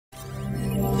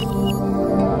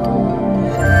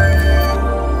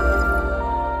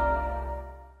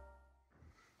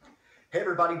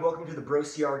everybody, welcome to the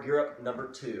BROCR Gear Up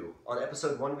number 2. On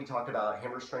episode 1 we talked about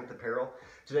hammer strength apparel.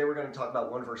 Today we're going to talk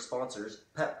about one of our sponsors,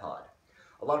 PepPod.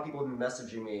 A lot of people have been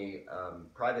messaging me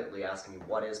privately asking me,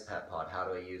 what is PepPod? How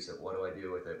do I use it? What do I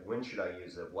do with it? When should I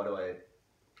use it?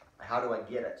 How do I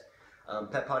get it?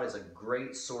 PepPod is a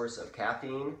great source of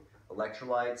caffeine,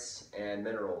 electrolytes, and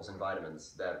minerals and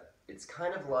vitamins. It's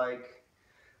kind of like,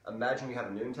 imagine you have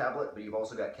a Noon tablet, but you've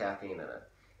also got caffeine in it.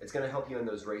 It's going to help you in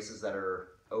those races that are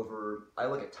over, I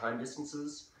look at time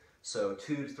distances, so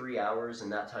 2 to 3 hours. In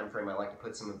that time frame, I like to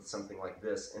put something like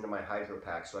this into my hydro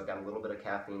pack, so I've got a little bit of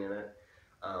caffeine in it.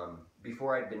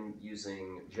 Before I'd been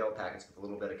using gel packets with a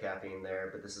little bit of caffeine there,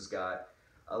 but this has got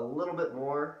a little bit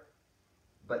more,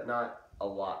 but not a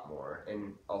lot more,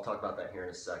 and I'll talk about that here in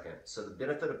a second. So the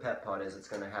benefit of PepPod is it's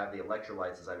going to have the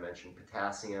electrolytes, as I mentioned,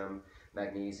 potassium,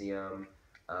 magnesium,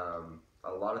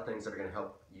 a lot of things that are going to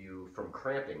help you from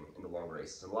cramping in the long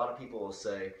races. And a lot of people will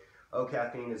say, oh,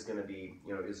 caffeine is going to be,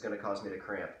 is going to cause me to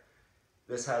cramp.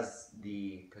 This has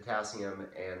the potassium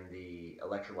and the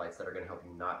electrolytes that are going to help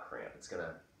you not cramp. It's going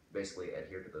to basically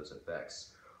adhere to those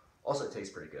effects. Also, it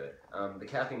tastes pretty good. The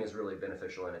caffeine is really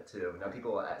beneficial in it too. Now,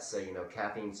 people say,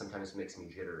 caffeine sometimes makes me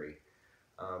jittery.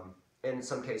 In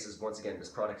some cases, once again, this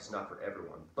product is not for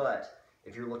everyone. But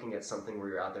if you're looking at something where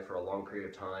you're out there for a long period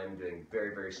of time doing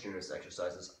very, very strenuous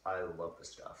exercises, I love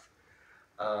this stuff.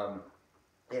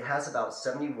 It has about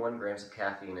 71 grams of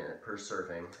caffeine in it per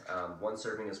serving. One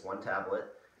serving is 1 tablet.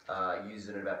 I use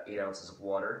it in about 8 ounces of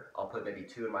water. I'll put maybe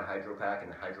 2 in my hydro pack,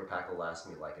 and the hydro pack will last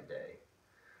me like a day.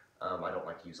 I don't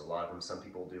like to use a lot of them. Some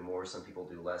people do more, some people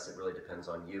do less. It really depends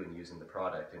on you and using the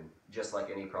product. And just like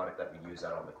any product that we use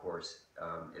out on the course,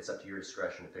 it's up to your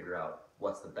discretion to figure out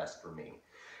what's the best for me.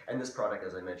 And this product,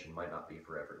 as I mentioned, might not be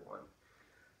for everyone.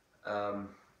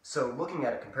 So looking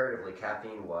at it comparatively,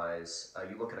 caffeine-wise,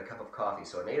 you look at a cup of coffee.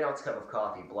 So an 8-ounce cup of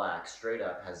coffee, black, straight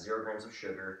up, has 0 grams of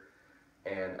sugar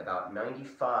and about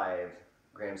 95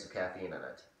 grams of caffeine in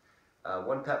it.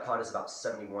 One PepPod is about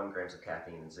 71 grams of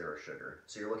caffeine and 0 sugar.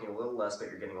 So you're looking a little less, but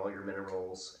you're getting all your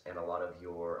minerals and a lot of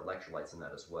your electrolytes in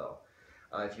that as well.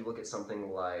 If you look at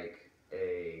something like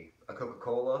a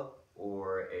Coca-Cola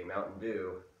or a Mountain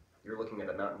Dew, you're looking at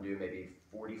a Mountain Dew maybe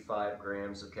 45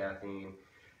 grams of caffeine,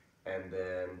 and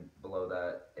then below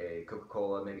that a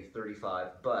Coca-Cola maybe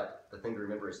 35. But the thing to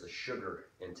remember is the sugar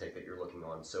intake that you're looking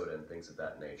on soda and things of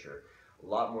that nature. A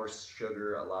lot more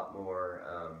sugar, a lot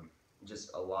more,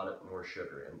 just a lot more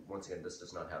sugar, and once again, this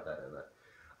does not have that in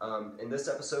it. In this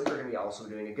episode, we're going to be also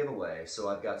doing a giveaway. So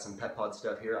I've got some PepPod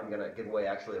stuff here. I'm going to give away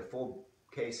actually a full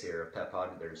case here of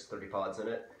PepPod. There's 30 pods in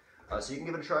it, so you can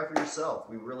give it a try for yourself.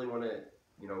 We really want to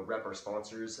rep our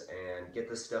sponsors and get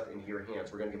this stuff into your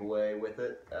hands. We're going to give away with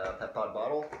it a PepPod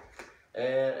bottle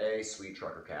and a sweet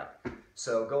trucker cap.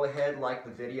 So go ahead, like the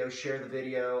video, share the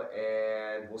video,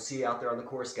 and we'll see you out there on the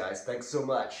course, guys. Thanks so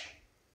much.